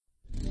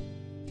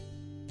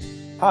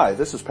Hi,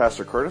 this is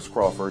Pastor Curtis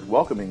Crawford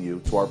welcoming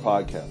you to our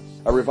podcast.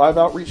 At Revive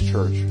Outreach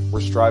Church,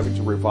 we're striving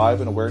to revive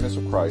an awareness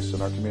of Christ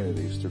in our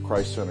communities through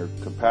Christ-centered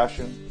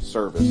compassion,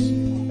 service,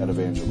 and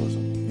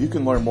evangelism. You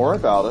can learn more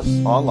about us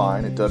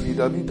online at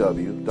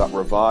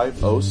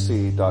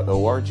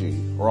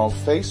www.reviveoc.org or on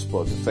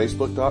Facebook at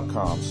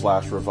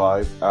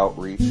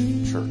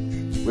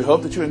facebook.com/reviveoutreachchurch. We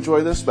hope that you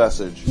enjoy this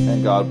message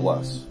and God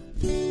bless.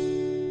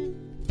 You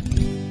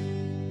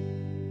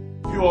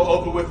will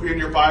open with me in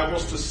your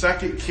Bibles to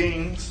 2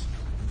 Kings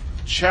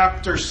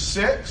chapter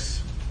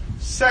 6.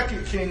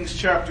 2 Kings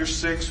chapter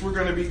 6. We're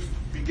going to be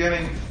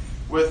beginning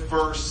with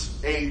verse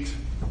 8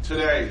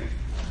 today.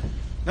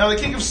 Now the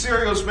king of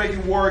Syria was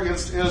making war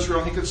against Israel,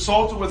 and he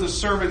consulted with his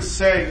servants,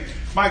 saying,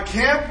 "My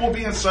camp will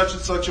be in such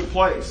and such a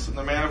place." And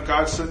the man of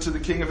God said to the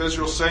king of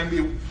Israel,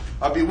 saying,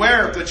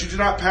 "Beware that you do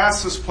not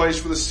pass this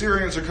place, for the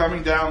Syrians are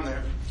coming down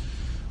there."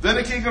 Then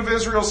the king of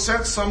Israel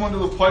sent someone to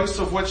the place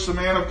of which the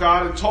man of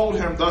God had told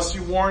him. Thus he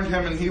warned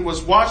him, and he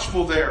was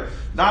watchful there,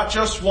 not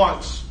just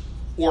once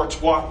or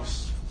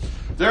twice.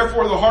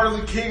 Therefore the heart of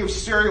the king of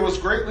Syria was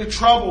greatly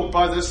troubled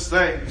by this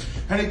thing.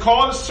 And he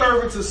called his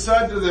servants and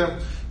said to them,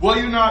 "Will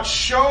you not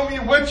show me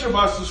which of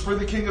us is for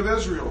the king of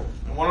Israel?"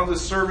 And one of the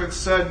servants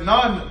said,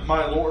 "None,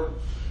 my lord,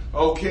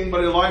 O king,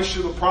 but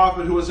Elisha the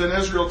prophet who is in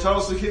Israel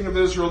tells the king of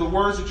Israel the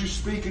words that you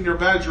speak in your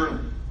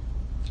bedroom."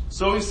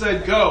 So he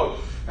said, "Go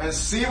and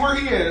see where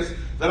he is,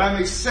 that I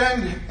may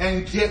send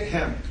and get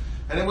him."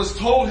 And it was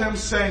told him,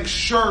 saying,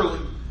 "Surely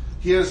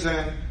he is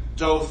in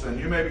Dothan."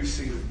 You may be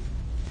seated.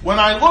 When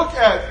I look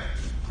at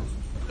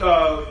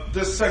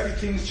this 2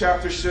 Kings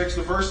chapter 6,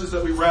 the verses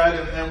that we read,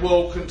 and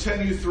we'll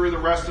continue through the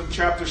rest of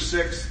chapter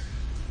 6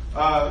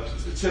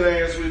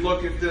 today as we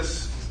look at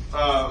this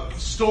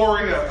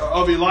story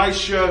of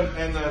Elisha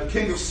and the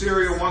king of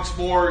Syria once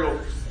more.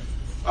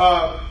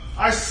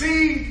 I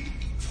see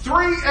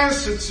three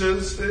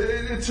instances.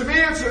 To me,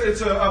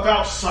 it's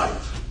about sight.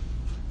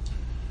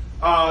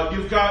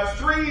 You've got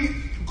three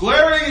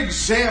glaring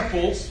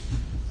examples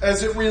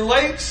as it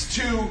relates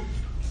to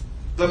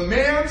the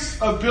man's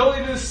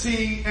ability to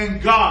see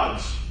and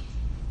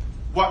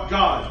what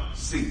God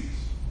sees.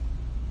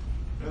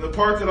 In the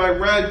part that I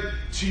read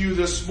to you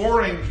this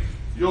morning,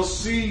 you'll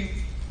see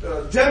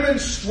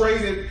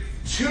demonstrated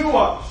to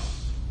us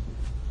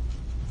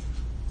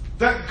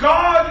that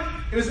God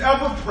is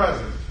ever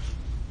present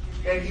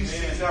and He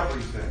sees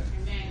everything.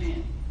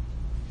 Amen.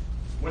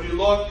 When you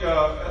look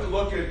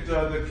at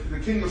the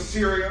king of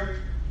Syria,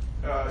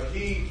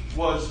 he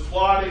was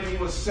plotting, he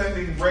was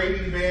sending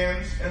raiding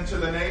bands into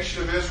the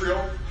nation of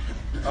Israel,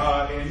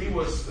 and he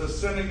was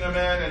sending them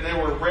in, and they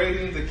were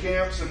raiding the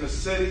camps and the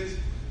cities,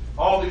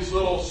 all these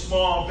little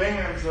small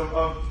bands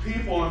of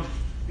people.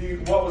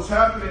 And what was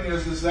happening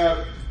is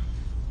that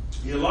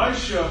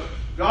Elisha,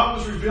 God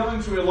was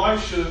revealing to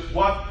Elisha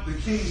what the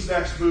king's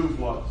next move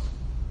was.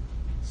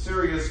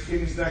 Syria's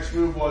king's next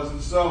move was.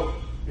 And so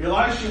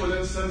Elisha would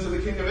then send to the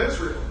king of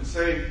Israel and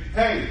say,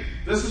 "Hey,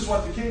 this is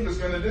what the king is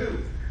going to do."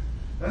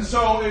 And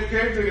so it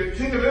gave the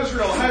king of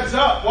Israel heads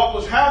up what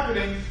was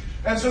happening.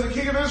 And so the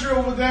king of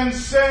Israel would then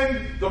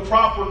send the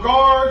proper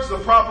guards, the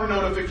proper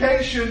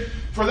notification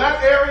for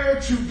that area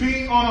to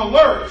be on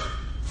alert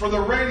for the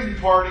raiding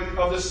party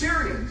of the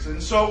Syrians. And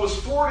so it was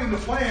thwarting the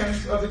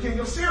plans of the king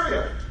of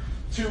Syria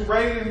to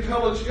raid and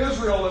pillage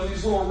Israel in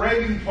these little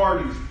raiding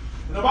parties.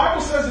 And the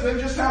Bible says it didn't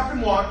just happen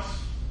once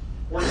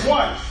or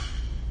twice,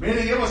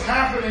 meaning it was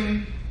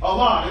happening a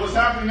lot. It was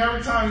happening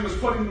every time he was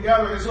putting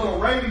together his little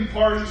raiding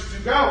parties to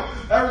go.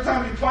 Every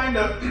time he planned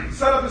to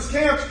set up his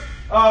camps,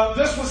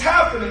 this was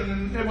happening.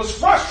 And it was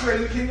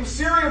frustrating the king of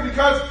Syria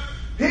because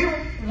he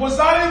was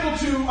not able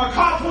to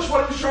accomplish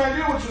what he was trying to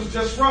do, which was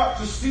disrupt,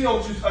 to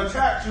steal, to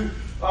attack, to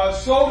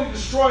slowly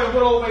destroy a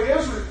little bit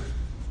Israel.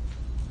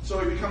 So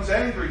he becomes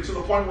angry to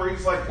the point where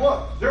he's like,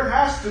 "Look, there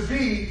has to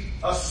be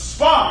a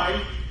spy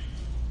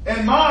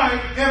in my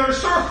inner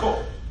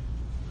circle.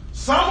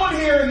 Someone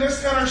here in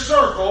this inner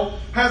circle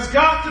has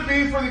got to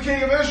be for the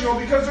king of Israel,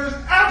 because there's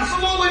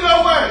absolutely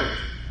no way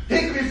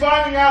he could be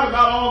finding out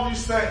about all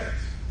these things."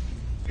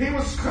 He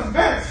was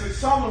convinced that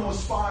someone was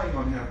spying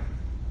on him.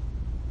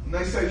 And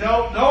they say,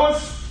 "No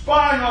one's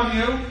spying on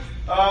you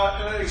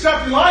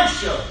except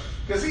Elisha,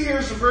 because he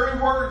hears the very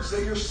words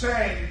that you're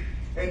saying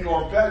in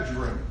your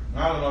bedroom."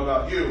 I don't know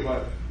about you,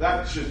 but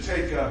that should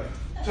take a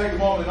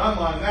moment and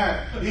unline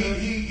that.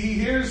 He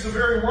hears the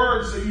very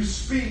words that you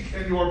speak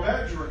in your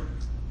bedroom.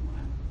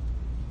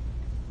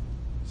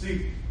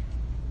 See,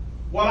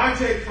 what I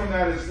take from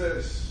that is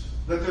this,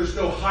 that there's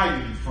no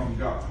hiding from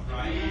God.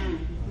 Right.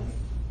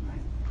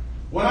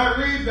 When I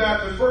read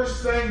that, the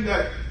first thing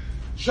that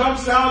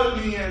jumps out at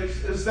me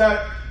is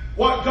that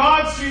what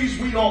God sees,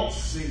 we don't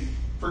see.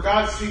 For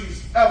God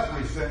sees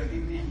everything.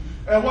 Amen.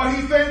 And what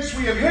He thinks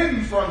we have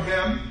hidden from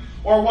Him,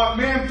 or what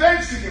man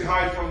thinks he can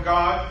hide from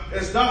God,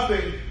 is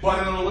nothing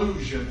but an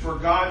illusion. For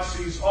God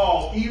sees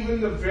all,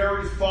 even the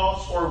very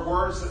thoughts or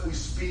words that we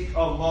speak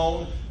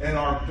alone in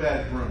our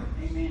bedroom.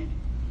 Amen.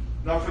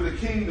 Now for the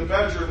king, the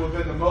bedroom would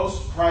have been the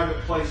most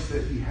private place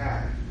that he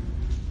had.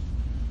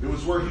 It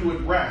was where he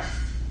would rest.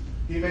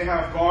 He may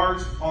have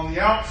guards on the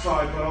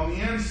outside, but on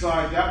the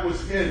inside, that was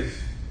his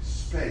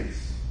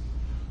space.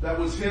 That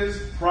was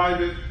his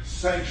private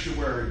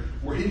sanctuary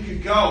where he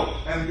could go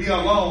and be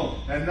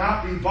alone and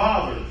not be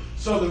bothered.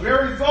 So the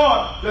very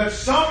thought that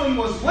someone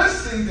was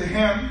listening to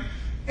him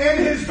in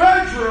his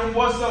bedroom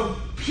was the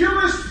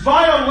purest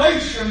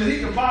violation that he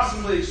could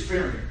possibly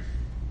experience.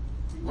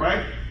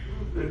 Right?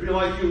 It'd be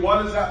like,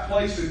 what is that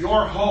place in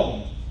your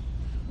home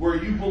where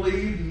you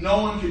believe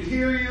no one can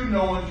hear you,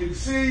 no one can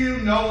see you,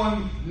 no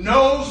one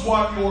knows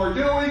what you're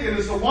doing? It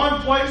is the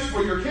one place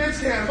where your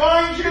kids can't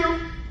find you.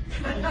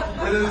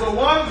 It is the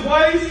one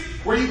place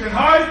where you can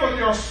hide from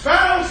your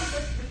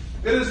spouse.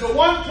 It is the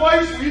one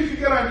place where you can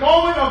get a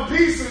moment of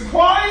peace and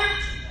quiet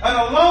and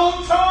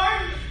alone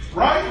time.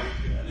 Right?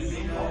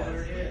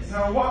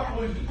 Now, what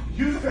would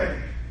you think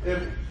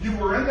if you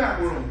were in that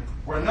room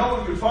where no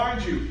one could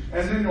find you,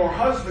 and then your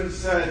husband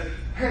said,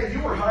 hey,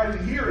 you were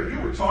hiding here and you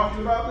were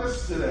talking about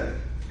this today?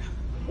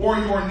 Or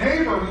your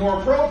neighbor, more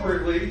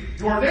appropriately,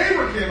 your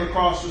neighbor came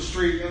across the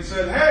street and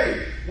said,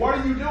 hey, what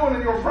are you doing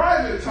in your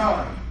private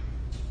time?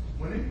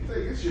 When you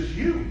think it's just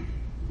you.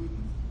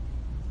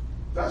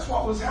 That's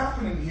what was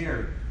happening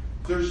here.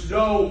 There's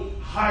no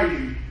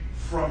hiding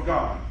from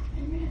God.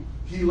 Amen.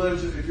 He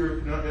lives, if you're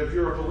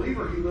a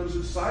believer, he lives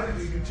inside of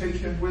you. You take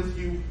him with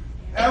you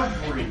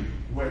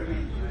everywhere.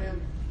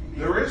 Amen.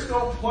 There is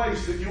no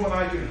place that you and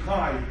I can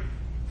hide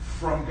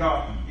from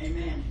God.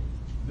 Amen.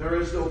 There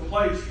is no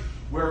place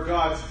where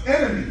God's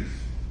enemies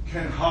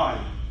can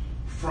hide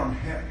from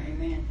him.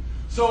 Amen.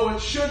 So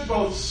it should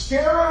both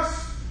scare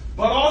us,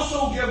 but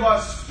also give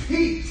us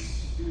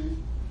peace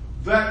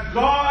that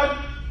God,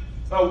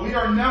 we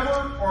are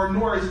never, or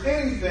nor is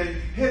anything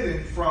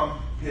hidden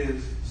from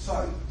his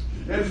sight.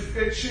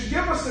 It should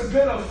give us a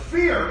bit of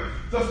fear,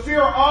 the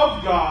fear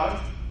of God,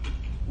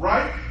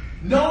 right?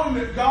 Knowing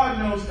that God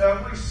knows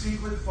every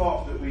secret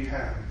thought that we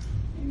have.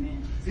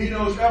 Amen. He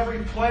knows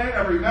every plan,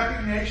 every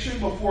machination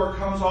before it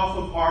comes off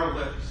of our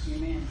lips.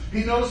 Amen.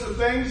 He knows the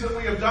things that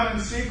we have done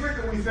in secret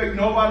that we think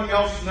nobody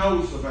else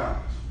knows about.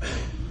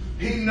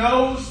 He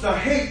knows the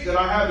hate that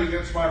I have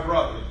against my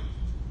brother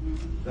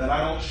that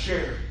I don't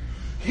share.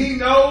 He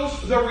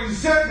knows the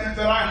resentment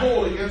that I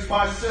hold against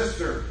my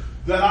sister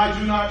that I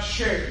do not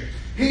share.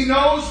 He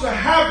knows the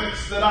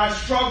habits that I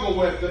struggle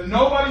with that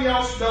nobody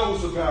else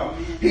knows about.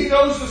 He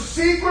knows the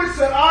secrets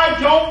that I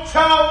don't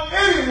tell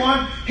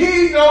anyone.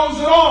 He knows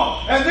it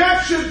all. And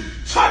that should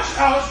touch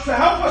us to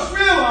help us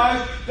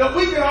realize that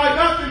we can hide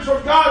nothing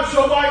from God,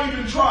 so why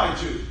even try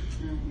to?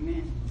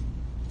 Amen.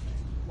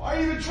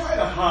 Why even try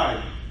to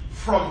hide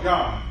from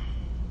God?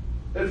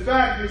 In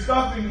fact, it's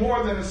nothing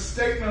more than a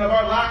statement of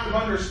our lack of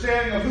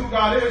understanding of who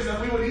God is, that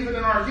we would even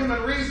in our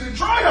human reason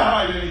try to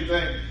hide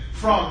anything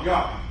from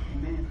God.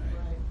 Amen.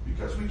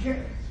 Because we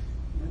can't.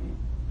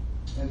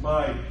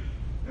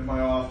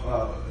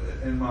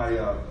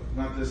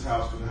 Not this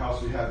house, but the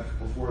house we had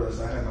before this,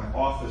 I had my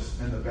office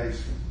in the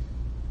basement.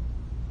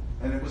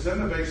 And it was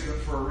in the basement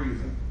for a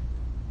reason.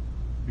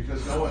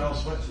 Because no one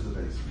else went to the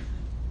basement.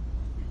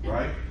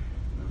 Right?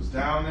 It was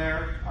down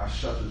there. I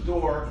shut the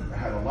door. I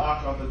had a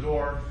lock on the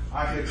door.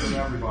 I hid from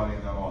everybody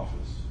in that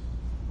office.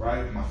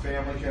 Right? My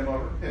family came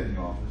over, hid in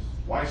the office.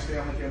 Wife's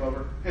family came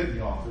over, hid in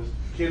the office.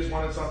 Kids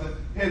wanted something,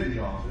 hid in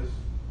the office.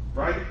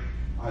 Right?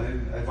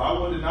 If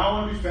I did not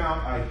want to be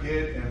found, I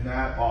hid in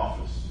that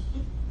office.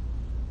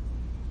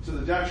 To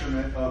the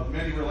detriment of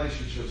many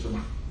relationships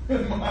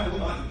in my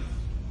life.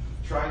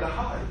 Trying to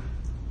hide.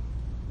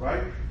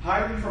 Right?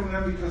 Hiding from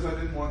them because I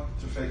didn't want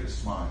to fake a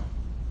smile.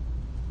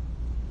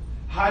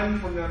 Hiding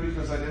from them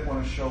because I didn't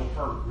want to show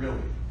hurt,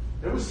 really.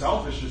 It was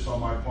selfishness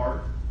on my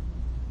part.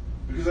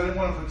 Because I didn't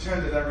want to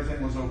pretend that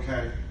everything was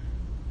okay.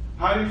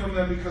 Hiding from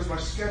them because my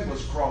skin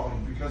was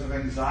crawling because of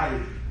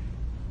anxiety.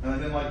 And I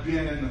didn't like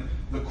being in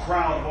the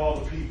crowd of all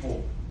the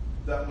people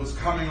that was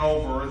coming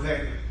over or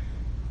there.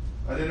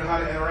 I didn't know how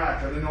to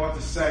interact. I didn't know what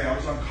to say. I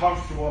was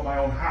uncomfortable in my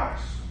own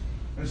house.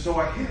 And so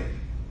I hid,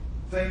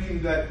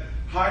 thinking that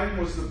hiding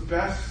was the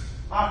best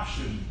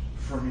option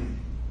for me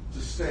to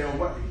stay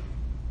away.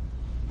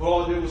 But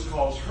all it did was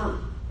cause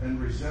hurt and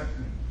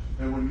resentment.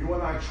 And when you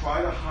and I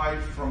try to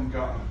hide from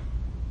God,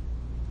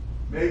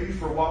 maybe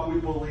for what we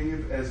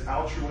believe as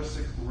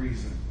altruistic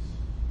reasons,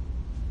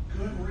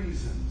 good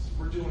reasons,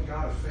 we're doing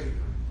God a favor.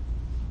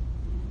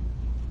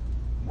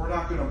 We're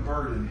not going to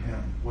burden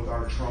him with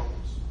our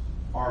troubles,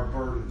 our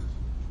burdens,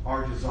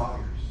 our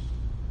desires.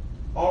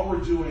 All we're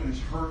doing is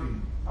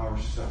hurting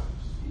ourselves.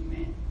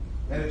 Amen.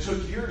 And it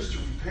took years to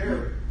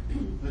repair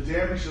the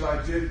damage that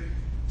I did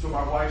to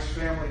my wife's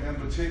family in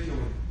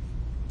particular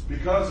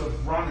because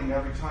of running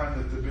every time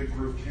that the big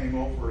group came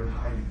over and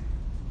hiding.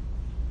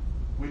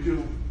 We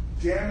do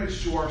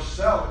damage to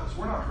ourselves.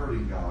 We're not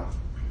hurting God.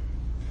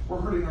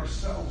 We're hurting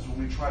ourselves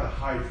when we try to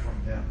hide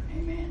from him.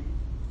 Amen.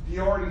 He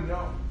already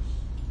knows.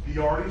 He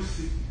already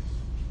sees.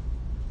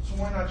 So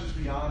why not just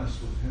be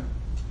honest with him?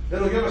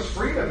 It'll give us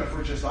freedom if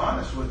we're just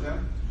honest with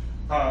him.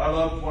 I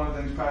love one of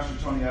the things Pastor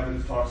Tony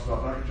Evans talks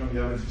about. Dr. Tony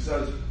Evans, he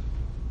says,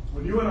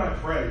 when you and I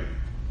pray,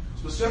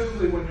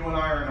 specifically when you and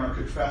I are in our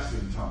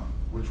confessing time,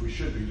 which we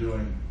should be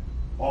doing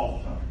all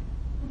the time.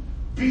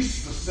 Be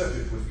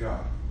specific with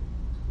God.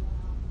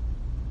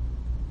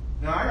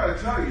 Now, I got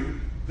to tell you,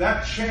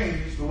 that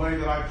changed the way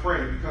that I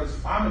prayed, because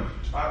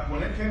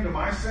when it came to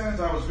my sins,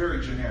 I was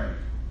very generic.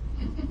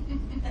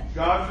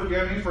 God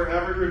forgive me for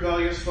every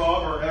rebellious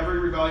thought or every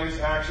rebellious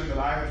action that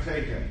I have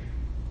taken.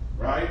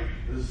 Right?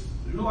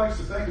 Who likes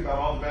to think about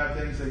all the bad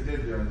things they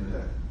did during the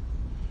day?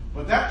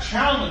 But that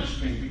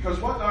challenged me, because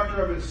what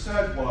Dr. Evans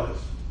said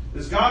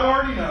is God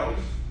already knows,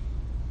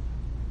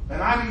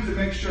 and I need to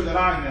make sure that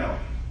I know.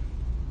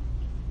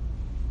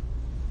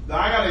 That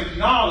I got to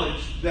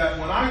acknowledge that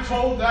when I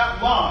told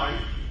that lie,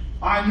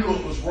 I knew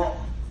it was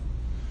wrong.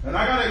 And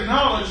I got to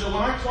acknowledge that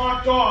when I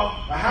clocked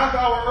off a half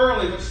hour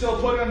early, but still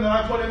put in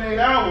that I put in 8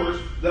 hours,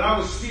 that I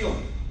was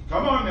stealing.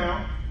 Come on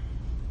now.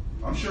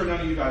 I'm sure none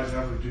of you guys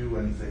ever do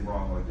anything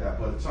wrong like that,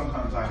 but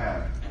sometimes I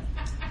have.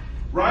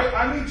 Right?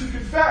 I need to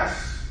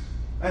confess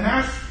and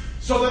ask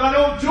so that I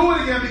don't do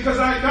it again, because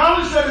I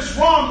acknowledge that it's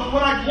wrong, but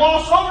when I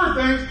gloss over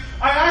things,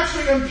 I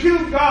actually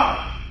impugn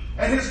God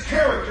and His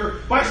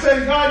character by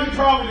saying, God, you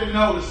probably didn't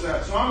notice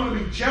that. So I'm going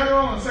to be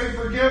general and say,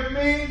 forgive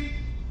me.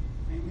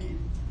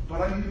 Amen.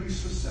 But I need to be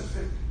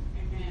specific.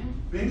 Amen.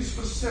 Being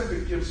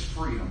specific gives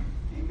freedom.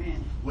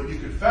 Amen. When you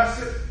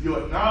confess it, you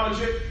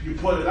acknowledge it, you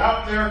put it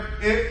out there,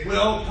 it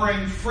will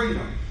bring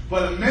freedom.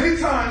 But many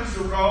times,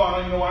 I don't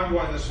even know why I'm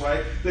going this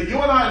way, that you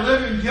and I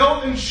live in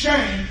guilt and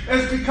shame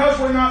is because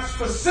we're not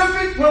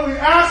specific when we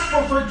ask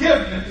for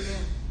forgiveness.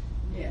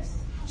 Yes.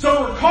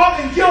 So we're caught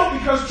in guilt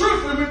because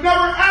truthfully we've never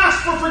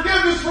asked for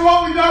forgiveness for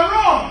what we've done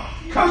wrong.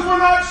 Because we're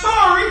not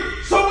sorry,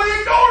 so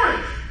we ignore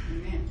it.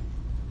 Amen.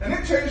 And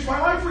it changed my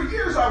life. For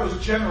years I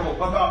was general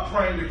about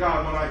praying to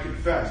God when I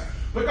confessed.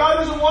 But God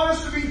doesn't want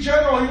us to be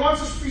general. He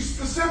wants us to be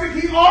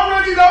specific. He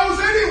already knows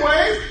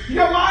anyway. You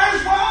might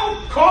as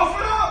well cough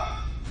it up.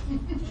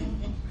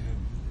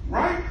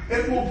 Right?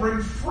 It will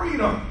bring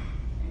freedom.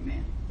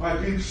 Amen. By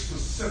being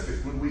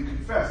specific when we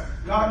confess.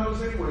 God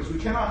knows anyways. We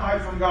cannot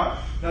hide from God.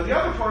 Now the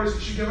other part is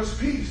it should give us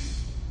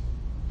peace.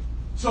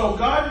 So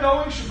God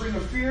knowing should bring a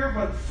fear,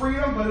 but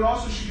freedom, but it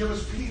also should give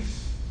us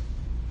peace.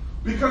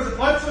 Because it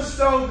lets us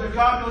know that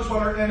God knows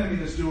what our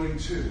enemy is doing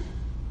too.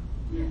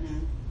 Mm-hmm.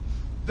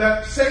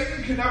 That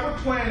Satan can never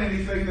plan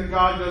anything that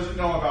God doesn't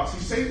know about. See,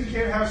 Satan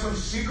can't have some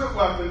secret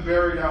weapon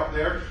buried out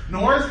there,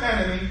 nor his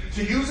enemy,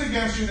 to use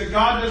against you that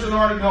God doesn't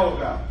already know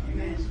about.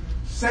 Amen.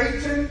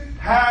 Satan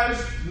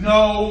has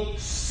no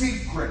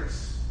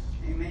secrets.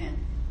 Amen.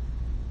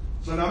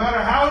 So no matter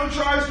how he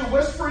tries to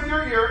whisper in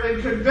your ear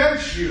and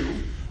convince you,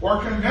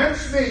 or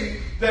convince me,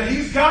 that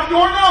he's got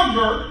your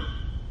number,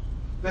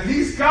 that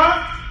he's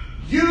got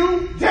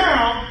you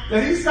down,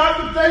 that he's got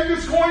the thing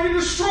that's going to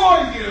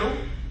destroy you,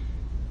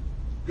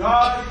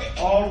 God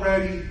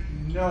already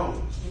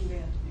knows.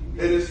 Amen.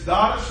 It is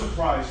not a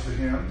surprise to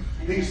him.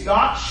 He's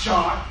not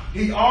shocked.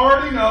 He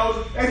already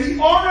knows, and he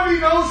already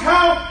knows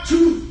how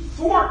to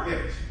thwart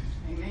it.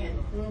 Amen.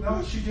 Now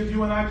that should give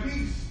you and I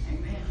peace.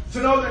 Amen.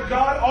 To know that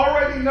God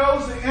already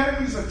knows the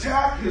enemy's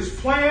attack, his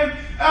plan,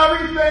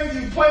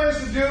 everything he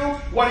plans to do,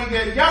 what he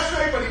did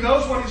yesterday, but he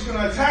knows what he's going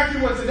to attack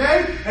you with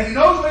today, and he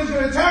knows what he's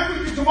going to attack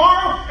with you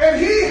tomorrow, and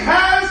he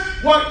has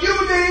what you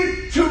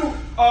need to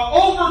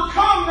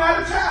overcome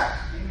that attack.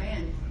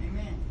 Amen.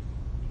 Amen.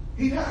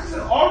 He has it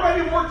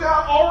already worked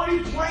out,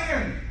 already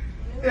planned,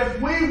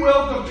 if we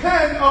will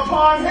depend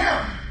upon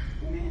him.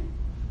 Amen.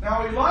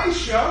 Now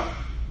Elisha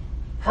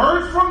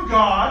heard from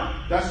God.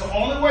 That's the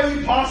only way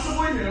he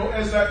possibly knew,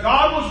 is that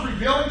God was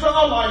revealing to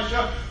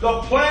Elisha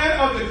the plan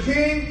of the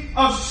king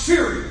of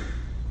Syria.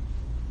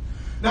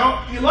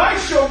 Now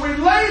Elisha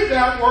relayed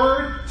that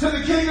word to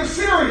the king of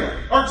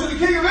Syria, or to the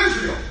king of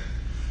Israel.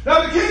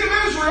 Now the king of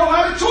Israel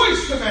had a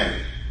choice to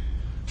make.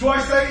 Do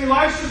I say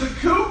Elisha's a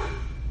kook?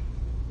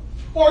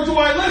 Or do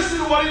I listen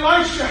to what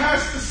Elisha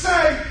has to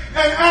say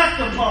and act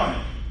upon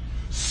it?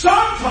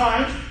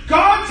 Sometimes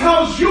God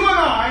tells you and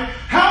I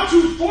how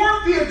to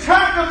thwart the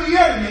attack of the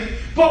enemy,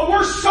 but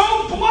we're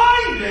so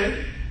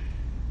blinded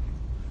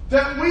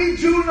that we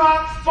do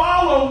not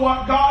follow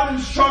what God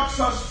instructs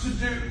us to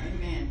do.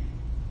 Amen.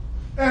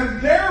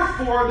 And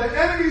therefore the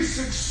enemy's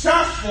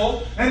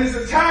successful in his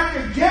attack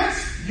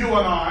against you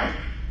and I.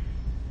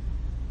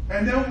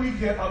 And then we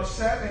get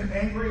upset and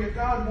angry at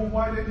God. Well,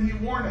 why didn't he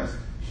warn us?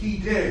 He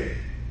did.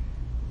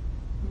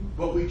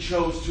 But we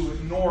chose to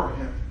ignore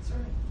him. That's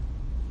right.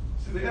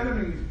 See, the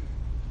enemy,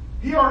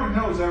 he already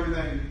knows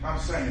everything I'm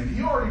saying.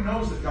 He already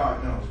knows that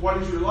God knows. What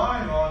he's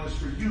relying on is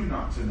for you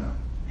not to know.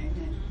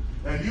 Amen.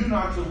 And you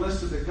not to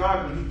listen to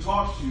God when he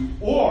talks to you.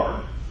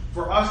 Or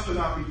for us to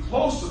not be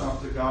close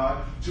enough to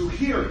God to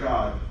hear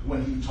God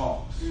when he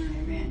talks.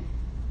 Amen.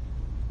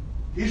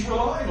 He's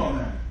relying on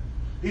that.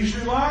 He's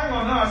relying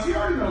on us. He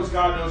already knows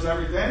God knows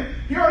everything.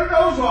 He already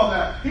knows all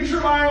that. He's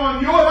relying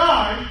on you and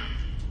I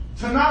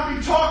to not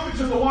be talking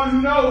to the one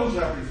who knows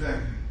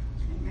everything.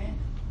 Amen.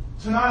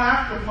 To not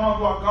act upon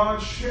what God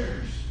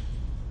shares.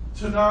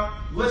 To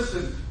not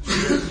listen to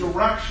his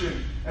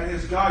direction and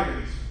his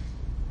guidance.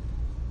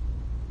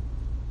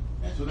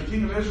 So the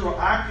king of Israel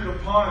acted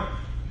upon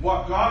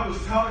what God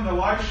was telling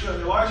Elisha,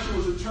 and Elisha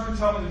was in turn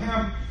telling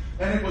him,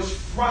 And it was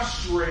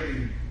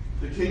frustrating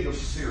the king of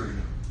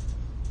Syria.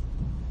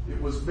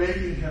 It was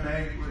making him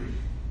angry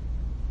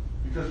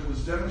because it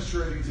was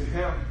demonstrating to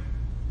him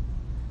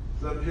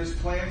that his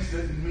plans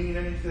didn't mean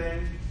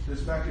anything.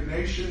 His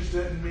machinations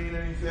didn't mean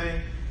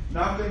anything.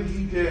 Nothing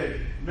he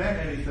did meant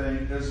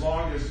anything as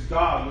long as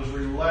God was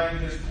relaying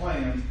his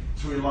plan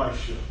to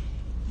Elisha.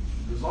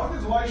 As long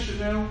as Elisha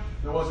knew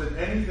there wasn't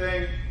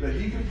anything that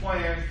he could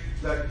plan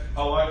that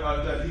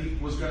he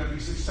was going to be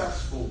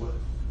successful with.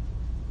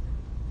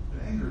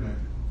 It angered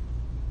him.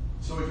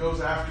 So he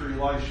goes after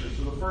Elisha.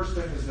 So the first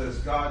thing is this: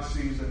 God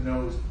sees and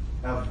knows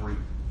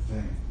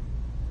everything.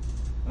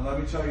 And let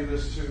me tell you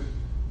this too.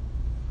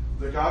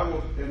 That God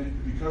will,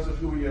 and because of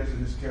who he is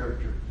and his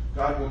character,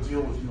 God will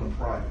deal with you in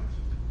private.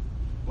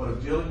 But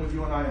if dealing with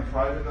you and I in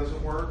private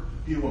doesn't work,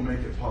 he will make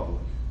it public.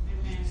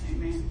 Amen.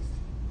 Amen.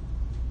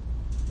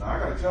 Now I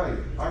got to tell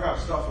you, I got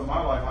stuff in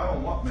my life I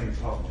don't want made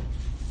public.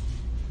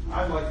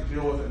 I'd like to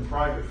deal with it in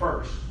private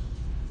first.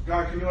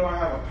 God, can you and I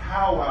have a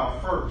powwow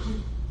first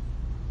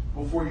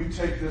before you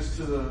take this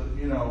to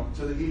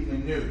the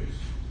evening news?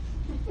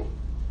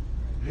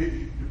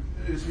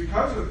 It's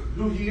because of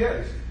who he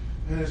is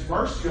and his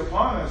mercy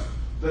upon us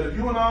that if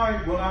you and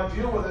I will not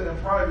deal with it in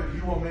private,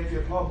 he will make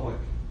it public.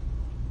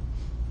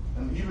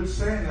 And even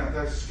saying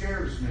that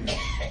scares me.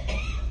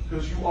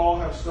 Because you all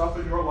have stuff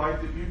in your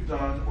life that you've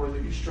done or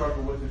that you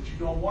struggle with that you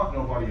don't want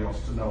nobody else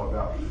to know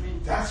about.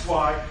 Amen. That's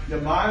why you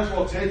might as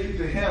well take it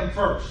to him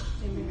first.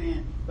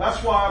 Amen.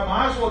 That's why I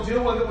might as well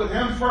deal with it with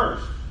him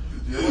first.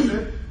 You deal with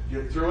it,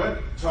 get through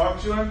it, talk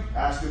to him,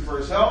 ask him for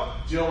his help,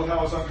 deal with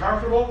how it's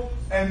uncomfortable,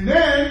 and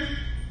then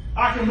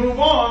I can move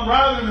on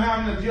rather than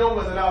having to deal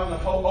with it out in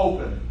the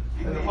open,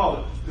 in the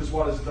public. Because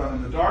what is done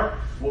in the dark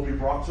will be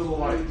brought to the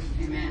light.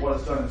 Amen. What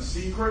is done in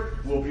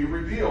secret will be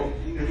revealed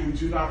if we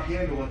do not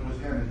handle it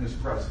with him in his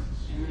presence.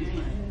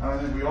 Amen. And I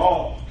think we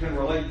all can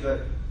relate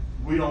that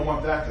we don't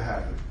want that to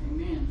happen.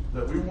 Amen.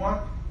 That we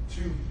want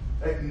to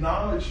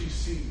acknowledge he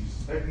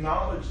sees,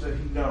 acknowledge that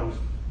he knows,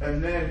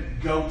 and then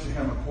go to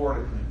him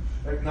accordingly.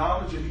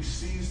 Acknowledge that he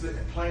sees the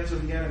plans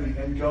of the enemy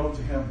and go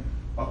to him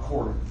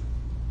accordingly.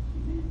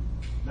 Amen.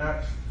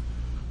 Next,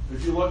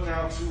 if you look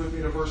now with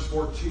me to verse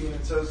 14,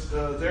 it says,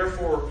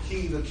 therefore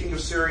he, the king of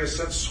Syria,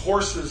 sent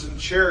horses and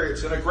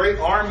chariots and a great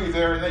army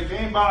there, and they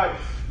came by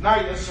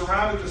night and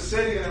surrounded the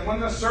city. And when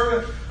the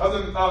servant of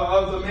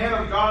the man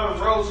of God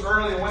arose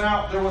early and went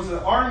out, there was an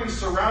army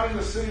surrounding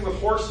the city with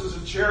horses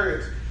and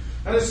chariots.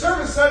 And his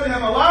servant said to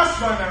him, alas,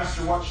 my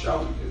master, what shall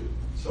we do?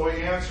 So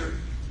he answered,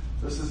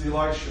 this is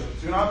Elisha.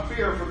 Do not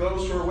fear, for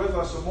those who are with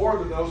us are more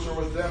than those who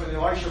are with them. And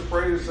Elisha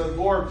prayed and said,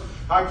 Lord,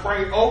 I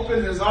pray,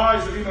 open his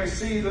eyes that he may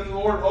see. Then the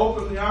Lord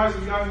opened the eyes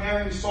of the young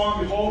man, and he saw,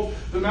 and behold,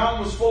 the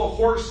mountain was full of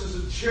horses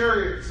and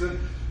chariots, and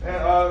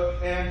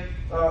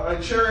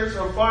chariots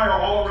of fire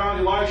all around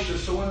Elisha.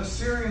 So when the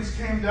Syrians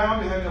came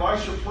down to him,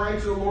 Elisha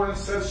prayed to the Lord and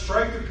said,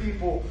 strike the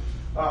people,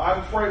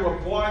 I pray,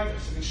 with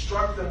blindness. And he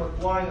struck them with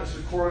blindness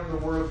according to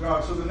the word of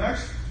God. So the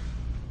next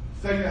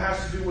thing that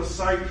has to do with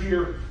sight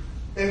here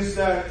is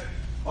that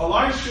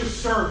Elisha's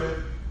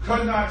servant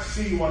could not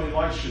see what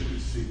Elisha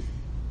could see.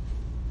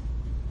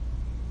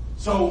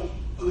 So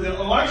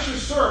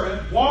Elisha's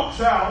servant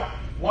walks out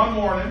one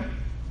morning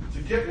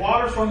to get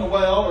water from the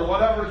well or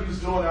whatever he's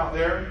doing out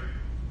there,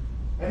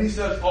 and he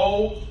says,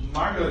 oh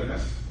my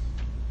goodness,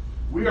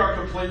 we are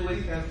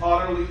completely and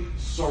utterly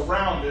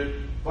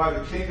surrounded by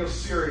the king of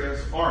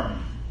Syria's army.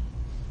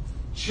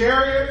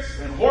 Chariots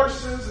and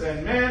horses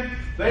and men,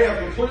 they have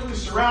completely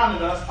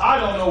surrounded us. I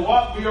don't know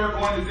what we are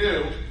going to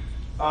do.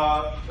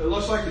 It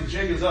looks like the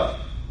jig is up.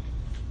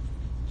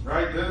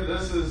 Right?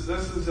 This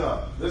is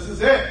up. This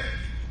is it.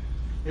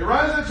 He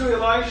runs into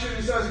Elisha and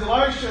he says,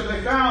 Elisha,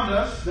 they found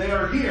us. They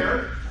are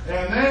here.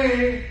 And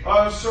they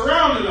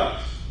surrounded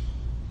us.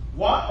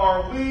 What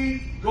are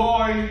we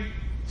going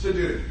to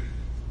do?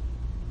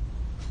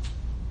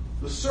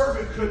 The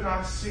servant could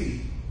not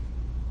see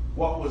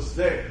what was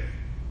there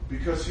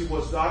because he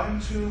was not in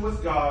tune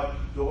with God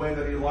the way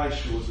that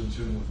Elisha was in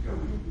tune with God.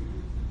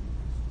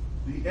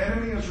 The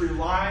enemy is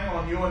relying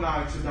on you and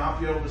I to not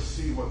be able to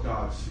see what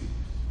God sees.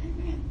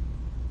 Amen.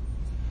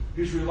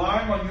 He's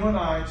relying on you and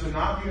I to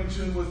not be in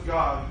tune with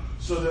God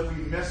so that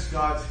we miss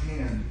God's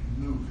hand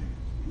moving.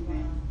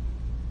 Amen.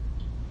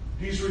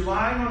 He's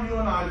relying on you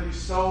and I to be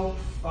so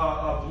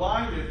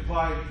blinded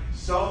by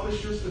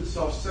selfishness and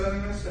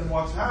self-centeredness and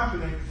what's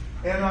happening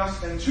in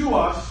us and to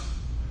us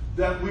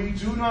that we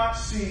do not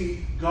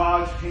see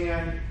God's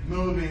hand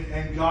moving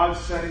and God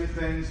setting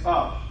things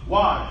up.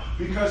 Why?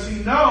 Because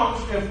he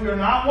knows if we're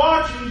not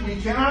watching, we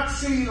cannot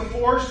see the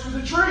forest for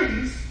the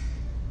trees.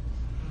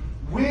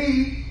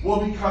 We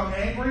will become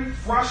angry,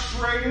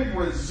 frustrated,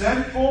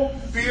 resentful,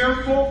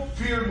 fearful,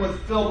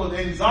 filled with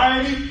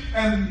anxiety,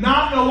 and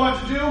not know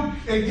what to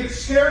do, and get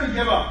scared and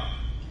give up.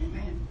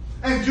 Amen.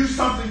 And do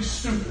something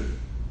stupid,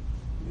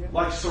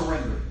 like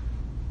surrender.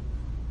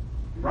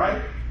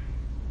 Right?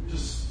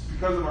 Just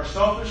because of our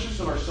selfishness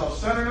and our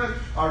self-centeredness,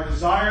 our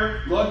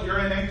desire. Look, your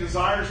innate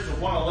desires to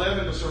want to live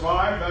and to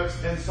survive,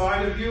 that's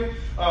inside of you.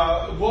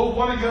 We'll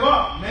want to give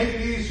up, make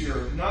it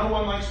easier. No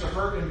one likes to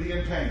hurt and be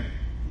in pain.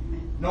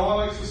 No one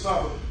likes to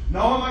suffer.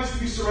 No one likes to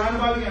be surrounded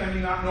by the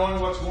enemy, not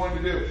knowing what's going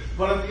to do.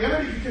 But if the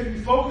enemy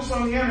can focus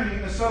on the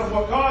enemy instead of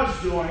what God's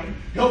doing,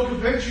 he'll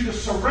convince you to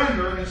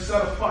surrender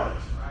instead of fight.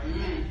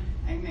 Amen.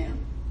 Amen.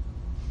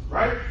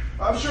 Right?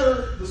 I'm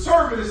sure the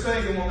servant is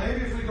thinking, well,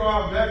 maybe if we go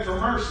out and beg for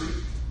mercy,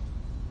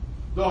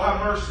 they'll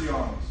have mercy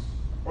on us.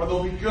 Or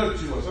they'll be good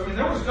to us. I mean,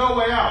 there was no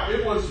way out.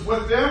 It was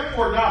with them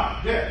or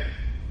die, dead.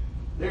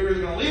 They were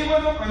either going to leave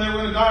with them or they were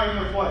going to die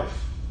in their place.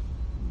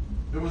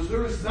 There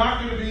was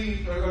not going to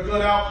be a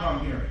good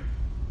outcome here.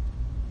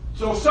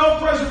 So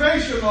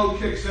self-preservation mode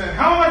kicks in.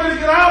 How am I going to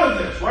get out of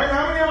this? Right?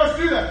 How many of us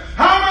do that?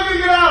 How am I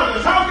going to get out of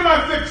this? How can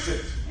I fix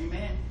it?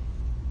 Amen.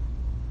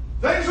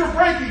 Things are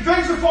breaking.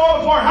 Things are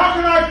falling apart. How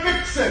can I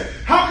fix it?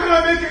 How can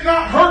I make it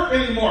not hurt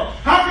anymore?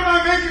 How can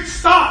I make it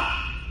stop?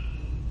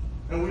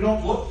 And we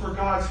don't look for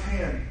God's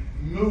hand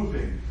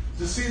moving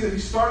to see that He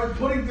started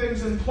putting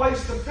things in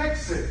place to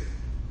fix it.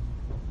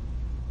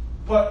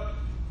 But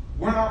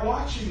we're not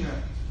watching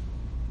that.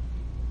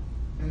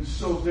 And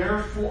so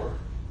therefore,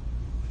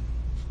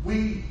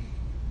 we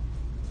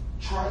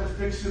try to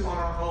fix it on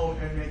our own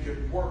and make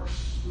it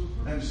worse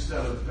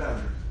instead of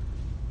better.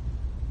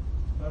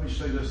 Let me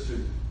say this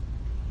too.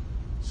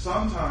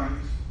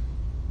 Sometimes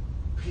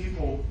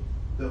people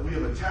that we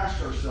have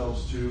attached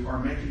ourselves to are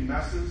making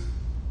messes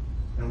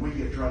and we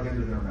get drug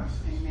into their messes.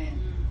 Amen.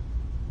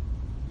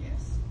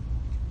 Yes.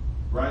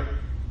 Right?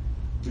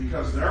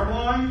 Because they're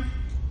blind,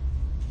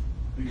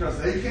 because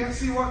they can't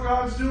see what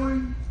God's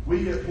doing,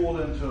 we get pulled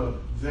into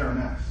their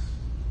mess.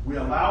 We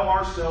allow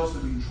ourselves to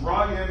be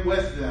drawn in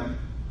with them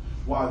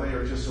while they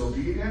are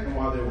disobedient and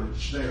while they are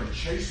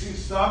chasing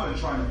stuff and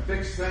trying to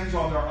fix things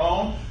on their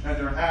own, and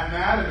they're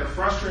mad and they're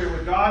frustrated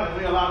with God, and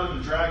we allow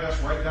them to drag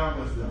us right down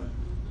with them.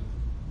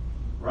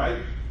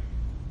 Right?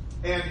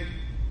 And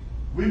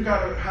we've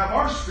got to have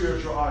our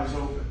spiritual eyes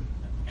open.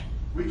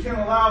 We can't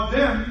allow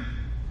them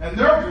and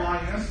their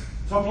blindness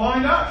to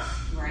blind us.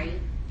 Right.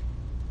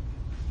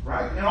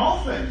 Right? In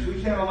all things,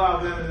 we can't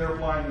allow them and their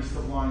blindness to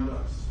blind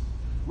us.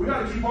 We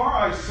got to keep our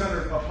eyes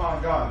centered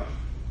upon God.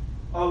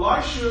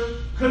 Elisha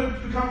could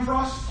have become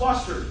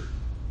flustered.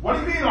 What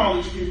do you mean all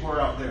these people are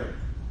out there?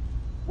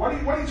 What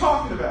are you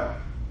talking about?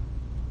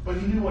 But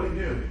he knew what he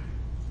knew.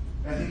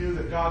 And he knew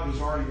that God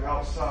was already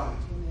outside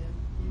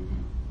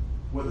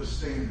with a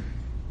standard.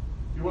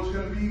 He wasn't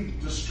going to be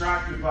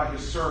distracted by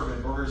his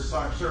servant or his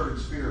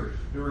servant's fear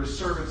or his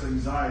servant's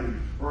anxiety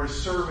or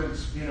his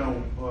servant's,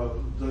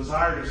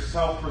 desire to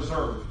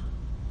self-preserve.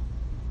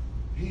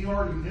 He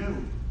already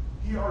knew.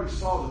 He already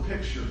saw the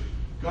picture.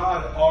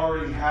 God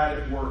already had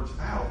it worked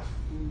out.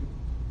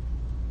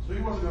 So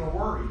he wasn't going to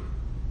worry.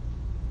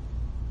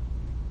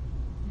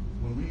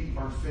 When we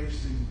are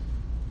facing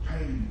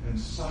pain and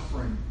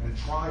suffering and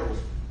trials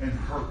and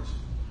hurt,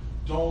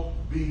 don't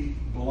be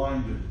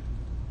blinded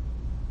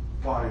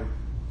by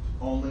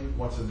only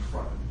what's in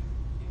front of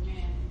you.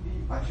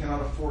 Amen. I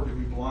cannot afford to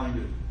be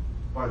blinded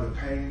by the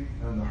pain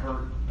and the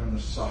hurt and the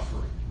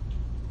suffering.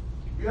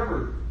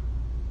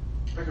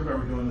 I can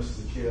remember doing this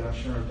as a kid. I'm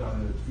sure I've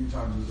done it a few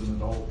times as an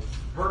adult.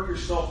 Hurt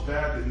yourself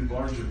bad that you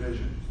enlarge your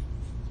vision.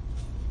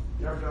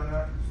 You ever done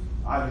that?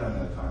 I've done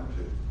that a time or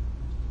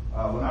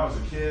two. When I was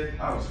a kid,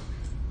 I was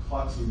a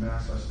klutzy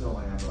mess. I still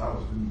am, but I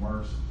was even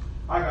worse.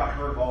 I got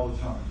hurt all the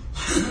time.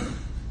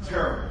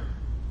 Terrible.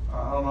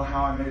 I don't know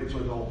how I made it to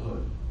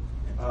adulthood.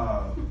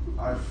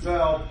 I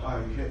fell.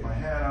 I hit my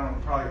head.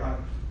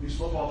 These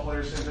football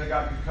players say they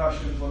got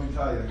concussions. Let me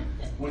tell you,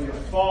 when you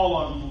fall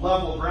on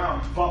level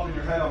ground, bumping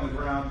your head on the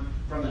ground,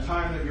 from the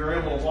time that you're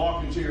able to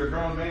walk until you're a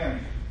grown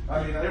man,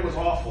 I mean, it was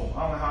awful.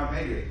 I don't know how I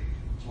made it.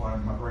 That's why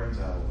my brain's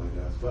out of it,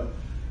 I guess. But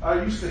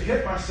I used to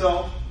hit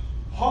myself,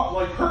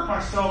 hurt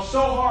myself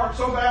so hard,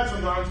 so bad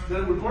sometimes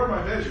that it would blur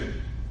my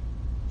vision.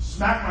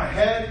 Smack my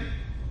head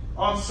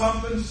on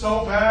something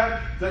so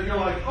bad that you're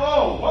like,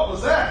 oh, what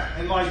was that?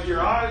 And like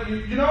your eye,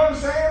 you know what I'm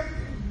saying?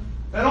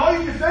 And all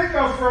you can think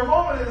of for a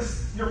moment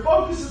is you're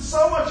focusing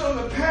so much on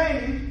the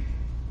pain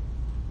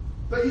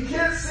that you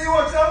can't see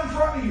what's out in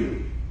front of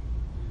you.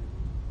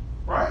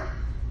 Right?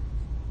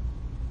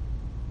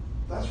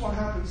 That's what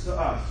happens to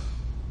us.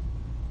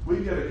 We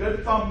get a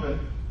good thumping,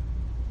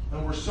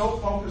 and we're so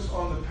focused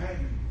on the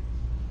pain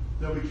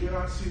that we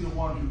cannot see the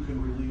one who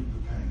can relieve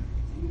the pain.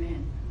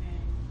 Amen.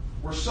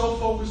 We're so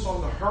focused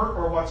on the hurt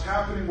or what's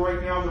happening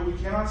right now that we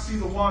cannot see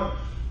the one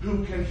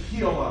who can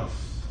heal us,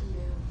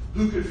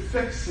 who could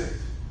fix it,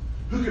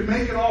 who could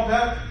make it all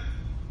better,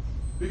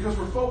 because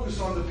we're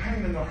focused on the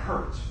pain and the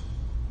hurt.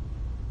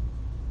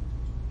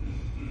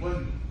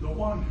 When the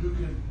one who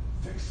can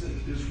fix it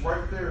is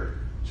right there,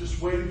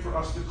 just waiting for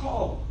us to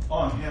call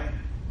on him.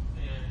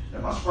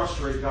 It must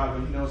frustrate God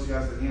when he knows he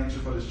has the answer,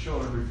 but his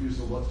children refuse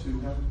to look to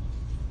him.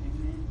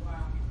 Amen.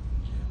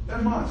 Wow.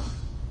 It must.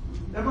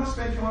 It must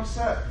make him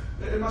upset.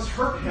 It must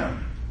hurt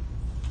him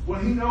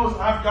when he knows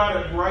I've got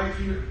it right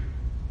here.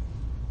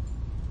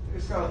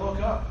 He's got to look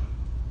up.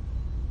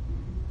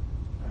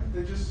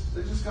 They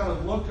just got to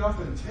look up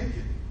and take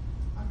it.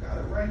 I've got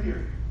it right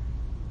here.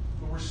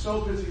 But we're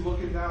so busy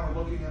looking down and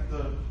looking at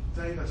the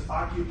thing that's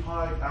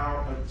occupied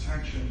our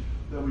attention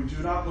that we do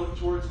not look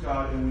towards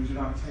God and we do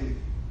not take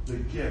the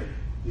gift,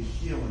 the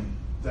healing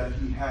that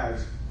He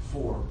has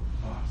for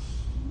us.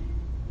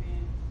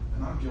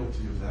 And I'm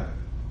guilty of that.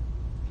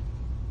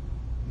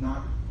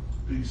 Not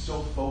being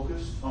so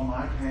focused on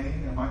my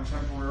pain and my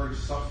temporary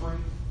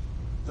suffering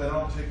that I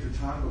don't take the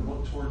time to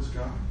look towards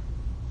God.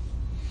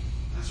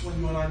 That's when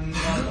you and I need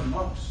God the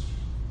most.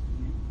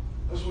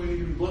 That's when we need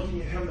to be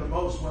looking at Him the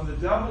most. When the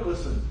devil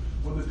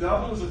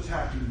is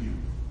attacking you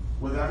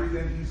with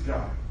everything he's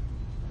got,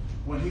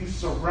 when he's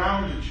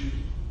surrounded you,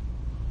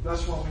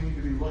 that's when we need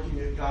to be looking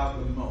at God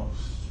the most.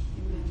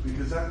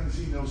 Because that means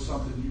He knows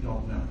something you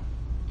don't know.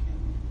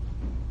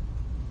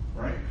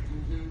 Right?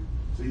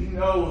 So He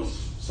knows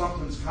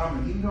something's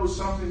coming. He knows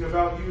something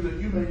about you that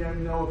you may not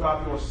know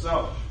about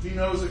yourself. He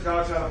knows that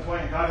God's had a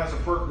plan. God has a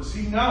purpose.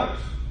 He knows.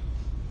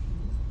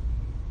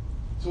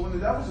 So when the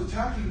devil's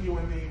attacking you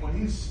and me, when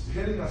he's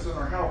hitting us in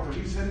our health, or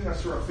he's hitting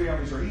us through our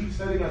families, or he's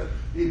hitting us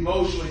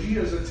emotionally, he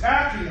is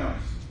attacking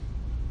us.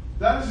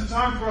 That is the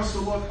time for us to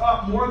look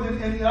up more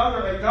than any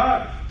other at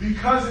God,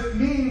 because it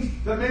means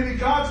that maybe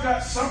God's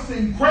got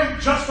something great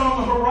just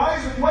on the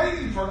horizon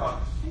waiting for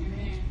us.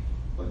 Amen.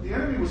 But the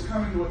enemy was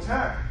coming to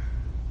attack.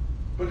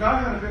 But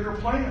God had a bigger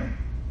plan.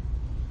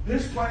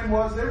 His plan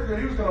was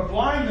He was going to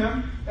blind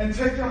them and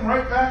take them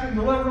right back and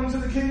deliver them to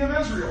the king of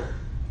Israel.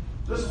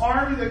 This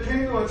army that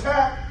came to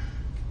attack,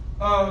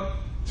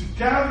 to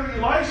gather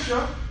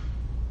Elisha,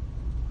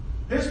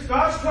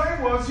 God's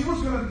plan was He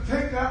was going to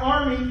take that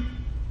army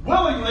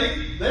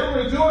willingly. They were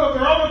going to do it of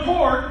their own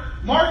accord,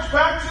 march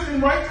back to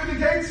and right through the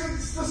gates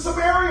of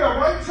Samaria,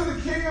 right to the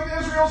king of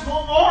Israel's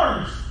home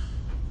arms.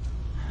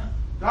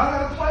 God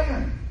had a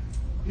plan.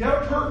 He had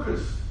a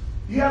purpose.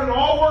 He had it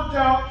all worked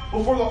out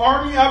before the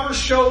army ever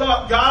showed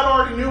up. God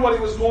already knew what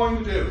He was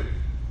going to do.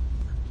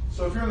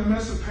 So if you're in the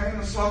midst of pain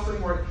and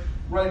suffering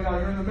right now,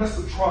 you're in the midst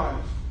of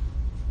trials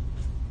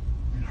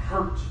and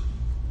hurt,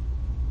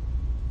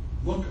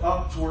 look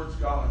up towards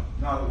God,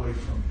 not away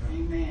from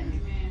Him.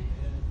 Amen.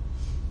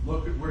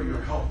 Look at where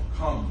your help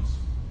comes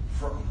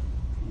from.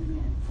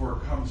 Amen. For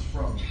it comes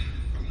from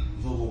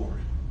the Lord.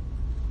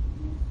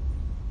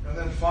 And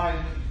then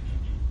finally,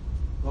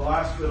 the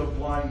last bit of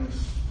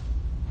blindness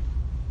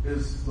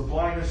is the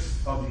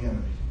blindness of the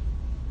enemy.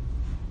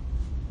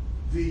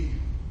 The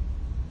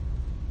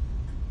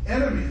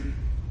enemy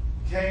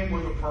came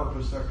with a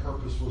purpose. That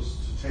purpose was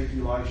to take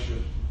Elisha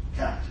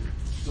captive,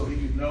 so he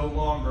could no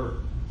longer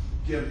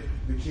give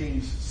the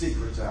king's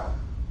secrets out.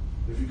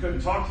 If he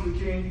couldn't talk to the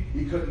king,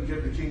 he couldn't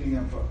give the king the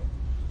info.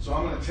 So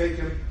I'm going to take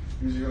him.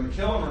 Either you're going to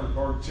kill him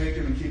or take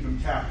him and keep him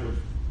captive.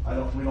 We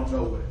don't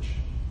know which.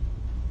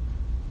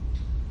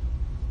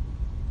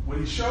 When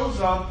he shows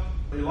up,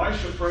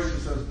 Elisha prays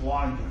and says,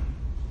 blind him.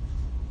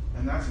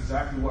 And that's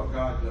exactly what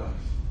God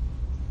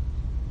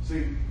does.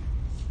 See,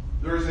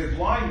 there is a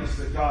blindness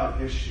that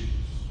God issues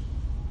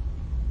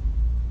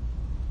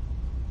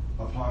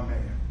upon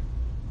man,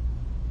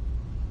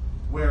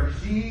 where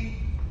He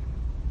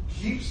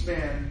keeps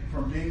man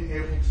from being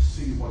able to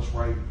see what's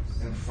right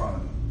in front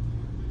of him.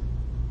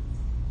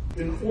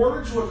 In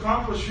order to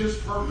accomplish His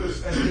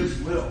purpose and His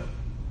will,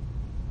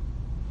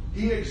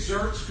 He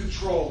exerts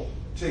control,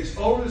 takes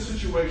over the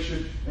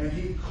situation, and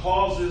He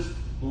causes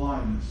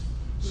blindness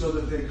so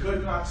that they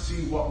could not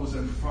see what was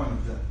in front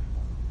of them.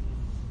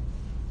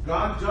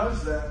 God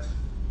does that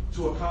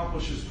to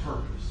accomplish His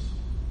purpose.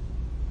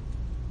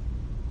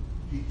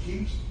 He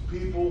keeps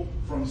people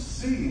from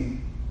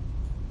seeing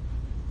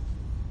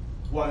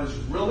what is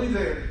really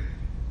there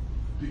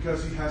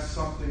because He has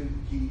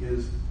something He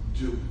is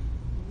doing.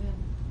 Amen.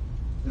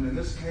 And in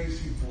this case,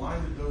 He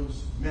blinded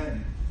those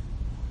men.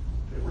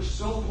 They were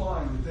so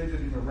blind that they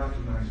didn't even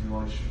recognize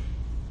Elisha.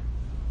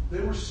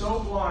 They were so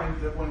blind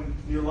that when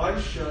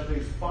they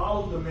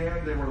followed the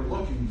man they were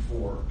looking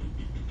for.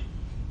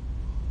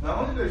 Not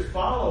only did they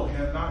follow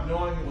him, not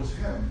knowing it was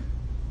him,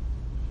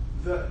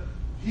 that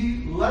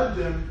he led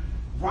them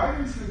right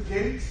into the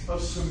gates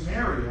of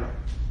Samaria,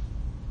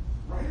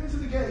 right into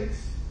the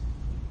gates,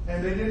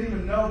 and they didn't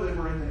even know they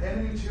were in the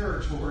enemy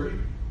territory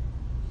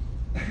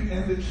and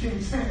in the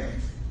king's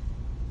hands.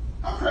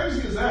 How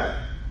crazy is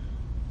that?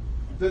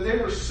 That they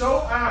were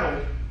so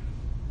addled,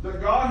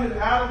 that God had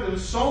addled them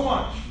so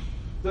much,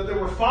 that they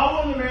were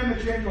following the man that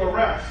came to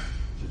arrest,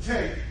 to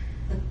take,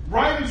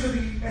 right into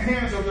the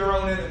hands of their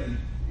own enemy,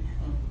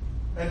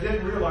 and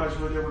didn't realize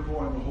where they were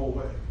going the whole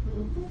way.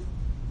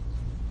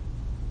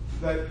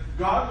 That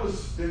God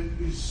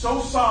He's so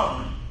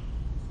sovereign,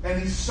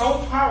 and He's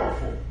so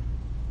powerful,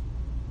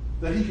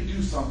 that He could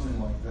do something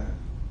like that.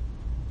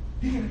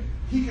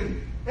 He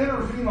can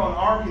intervene on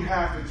our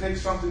behalf and take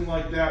something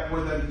like that,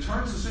 where that He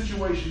turns the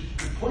situation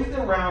completely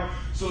around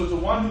so that the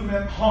one who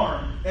meant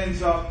harm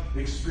ends up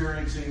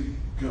experiencing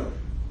good.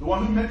 The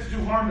one who meant to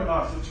do harm to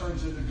us, it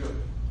turns into good.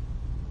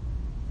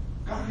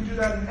 God can do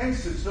that in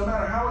instance, no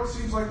matter how it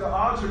seems like the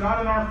odds are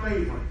not in our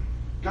favor.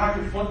 God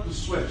can flip the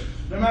switch.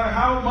 No matter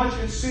how much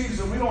it seems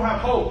that we don't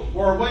have hope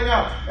or a way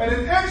out. In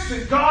an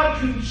instant, God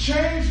can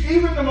change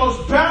even the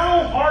most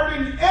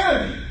battle-hardened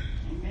enemy.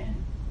 Amen.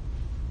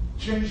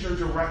 Change their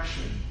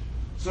direction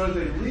so that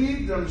they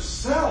lead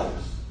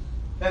themselves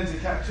into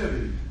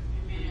captivity.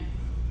 Amen.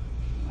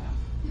 Wow.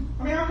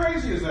 I mean, how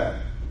crazy is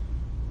that?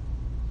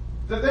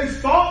 That they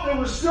thought they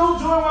were still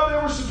doing what they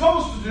were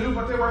supposed to do,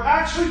 but they were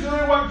actually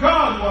doing what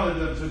God wanted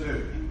them to do.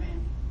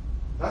 Amen.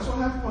 That's what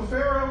happened with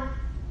Pharaoh.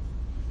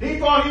 He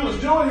thought he was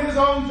doing his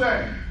own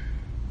thing.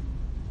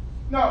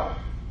 No.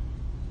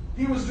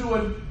 He was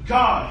doing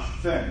God's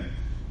thing.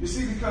 You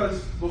see,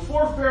 because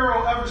before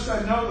Pharaoh ever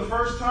said no the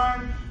first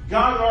time,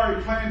 God had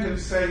already planned him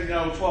to say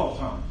no 12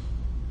 times.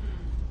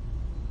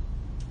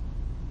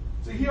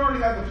 See, he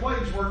already had the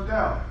plagues worked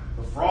out.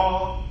 The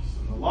frogs,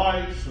 and the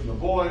lice, and the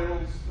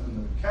boils,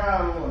 and the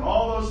cattle, and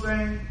all those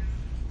things.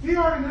 He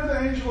already knew the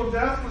angel of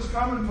death was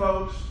coming,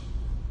 folks.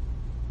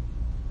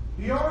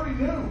 He already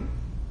knew.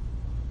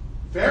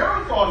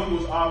 Pharaoh thought he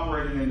was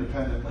operating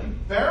independently.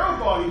 Pharaoh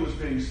thought he was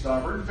being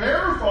stubborn.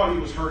 Pharaoh thought he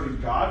was hurting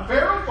God.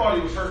 Pharaoh thought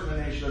he was hurting the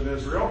nation of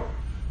Israel.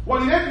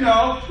 What he didn't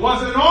know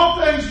was that in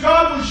all things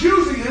God was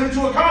using him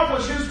to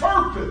accomplish his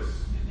purpose.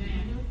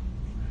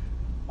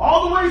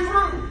 All the way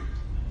through.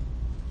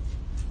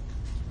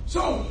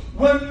 So,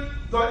 when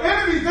the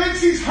enemy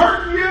thinks he's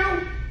hurting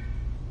you,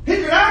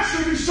 he could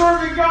actually be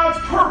serving God's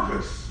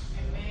purpose.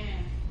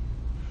 Amen.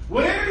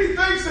 When the enemy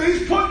thinks that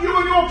he's putting you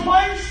in your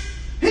place,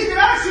 he can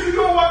actually be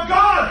doing what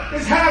God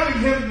is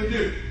having him to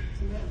do.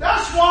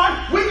 That's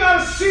why we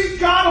got to seek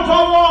God above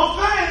all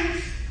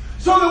things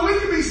so that we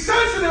can be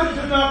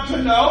sensitive enough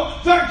to know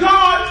that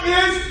God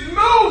is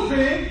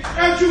moving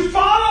and to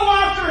follow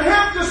after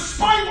him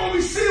despite what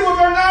we see with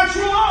our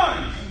natural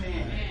eyes.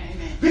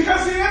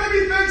 Because the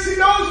enemy thinks he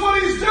knows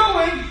what he's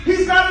doing.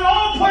 He's got it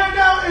all planned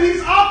out and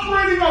he's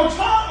operating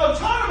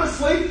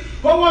autonomously.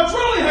 But what's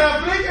really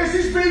happening is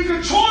he's being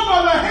controlled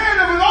by the hand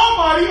of an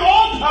almighty,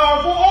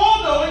 all-powerful,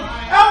 all-knowing,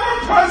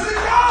 ever-present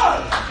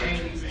God.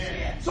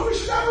 So we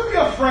should never be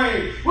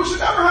afraid. We should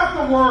never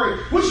have to worry.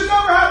 We should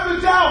never have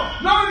to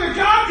doubt, knowing that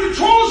God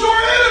controls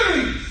your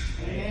enemies.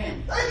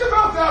 Amen. Think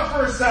about that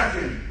for a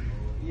second.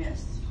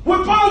 Yes.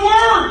 With but a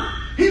word,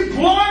 he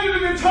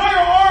blinded an entire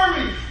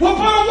army. With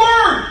but a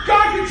word,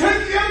 God can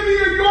take the enemy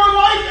in your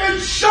life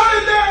and shut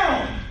it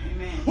down.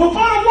 Amen. With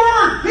but a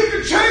word, he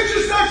can change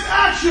his next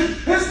action,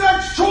 his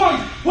next choice.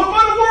 With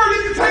but a word, he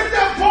can take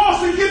that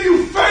boss and give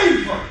you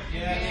favor.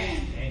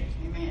 Amen.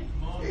 Amen.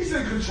 He's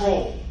in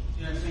control.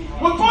 Amen.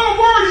 With but a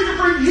word, he can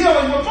bring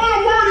healing. With but a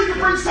word, he can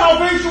bring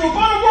salvation. With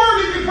but a word,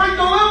 he can bring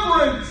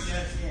deliverance.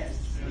 Yes.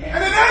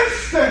 In an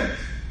instant.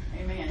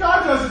 Amen.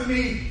 God doesn't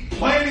need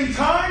planning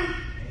time.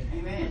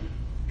 Amen.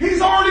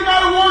 He's already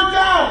got it worked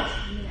out.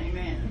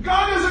 Amen.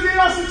 God doesn't need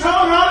us to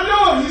tell him how to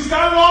do it. He's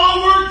got it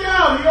all worked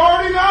out. He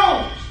already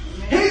knows.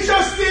 Amen. He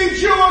just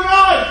needs you and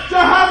I to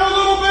have a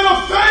little bit of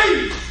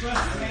faith.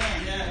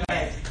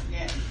 Amen.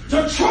 Yes.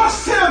 To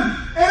trust him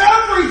in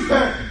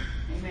everything.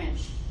 Amen.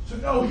 To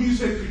know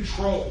he's in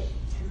control.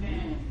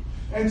 Amen.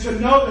 And to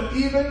know that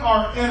even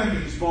our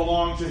enemies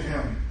belong to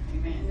him.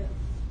 Amen.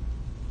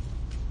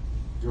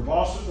 Your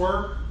boss at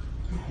work,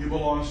 he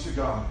belongs to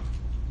God.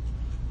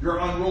 Your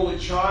unruly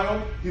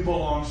child, he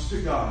belongs to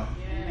God.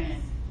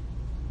 Amen.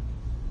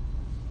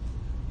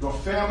 Your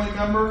family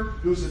member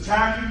who's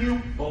attacking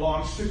you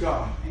belongs to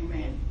God.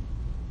 Amen.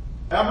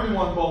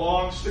 Everyone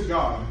belongs to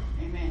God.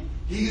 Amen.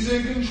 He's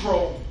in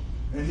control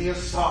and he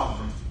is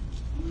sovereign.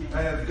 Amen.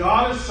 And if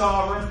God is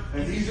sovereign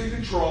and he's in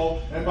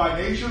control and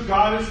by nature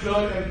God is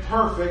good and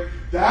perfect,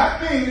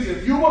 that means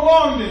if you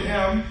belong to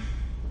him,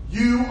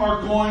 you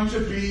are going to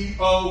be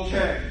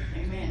okay.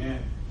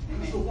 Amen.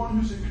 Because the one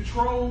who's in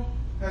control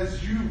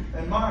has you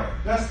and my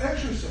best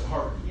interests at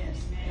heart. Yes.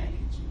 Thank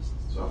you, Jesus.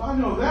 So if I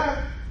know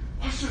that,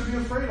 what should I be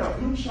afraid of?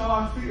 Whom shall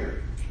I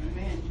fear?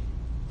 Amen.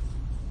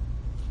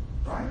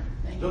 Right?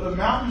 Thank Though you. the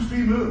mountains be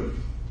moved,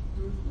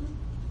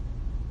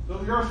 though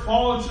the earth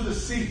fall into the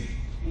sea,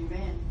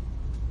 Amen.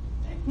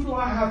 Thank who you. do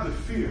I have to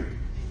fear?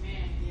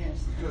 Amen.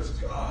 Yes. Because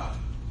God,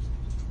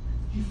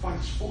 he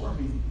fights for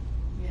me.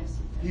 Yes.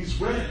 He's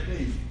with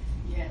me.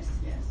 Yes.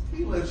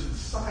 He lives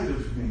inside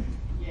of me.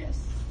 Yes.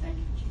 Thank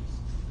you, Jesus.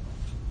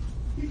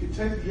 He can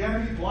take the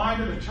enemy,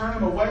 blind him, and turn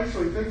him away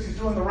so he thinks he's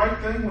doing the right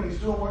thing when he's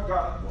doing what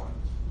God wants.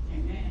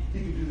 Amen. He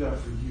can do that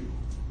for you.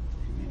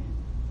 Amen.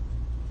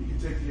 He can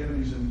take the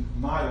enemies in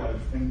my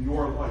life and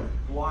your life,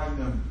 blind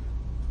them,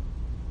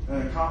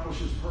 and accomplish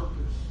his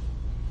purpose.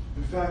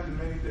 In fact,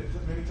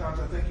 many times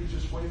I think he's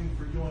just waiting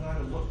for you and I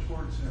to look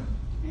towards him.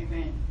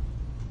 Amen.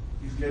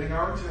 He's getting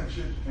our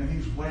attention, and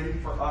he's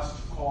waiting for us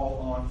to call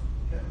on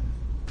him.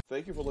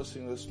 Thank you for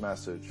listening to this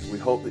message. We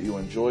hope that you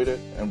enjoyed it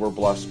and were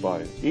blessed by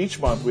it. Each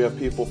month we have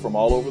people from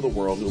all over the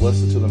world who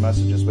listen to the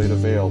messages made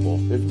available.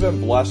 If you've been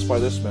blessed by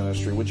this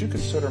ministry, would you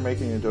consider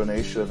making a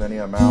donation of any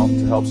amount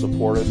to help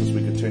support us as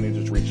we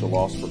continue to reach the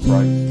lost for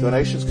Christ?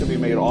 Donations can be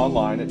made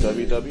online at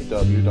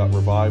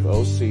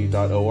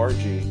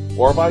www.reviveoc.org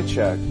or by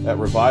check at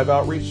Revive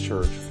Outreach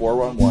Church,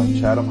 411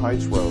 Chatham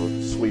Heights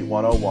Road, Suite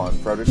 101,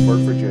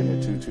 Fredericksburg,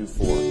 Virginia,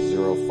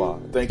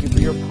 22405. Thank you for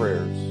your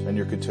prayers and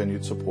your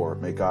continued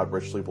support. May God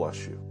richly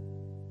bless you.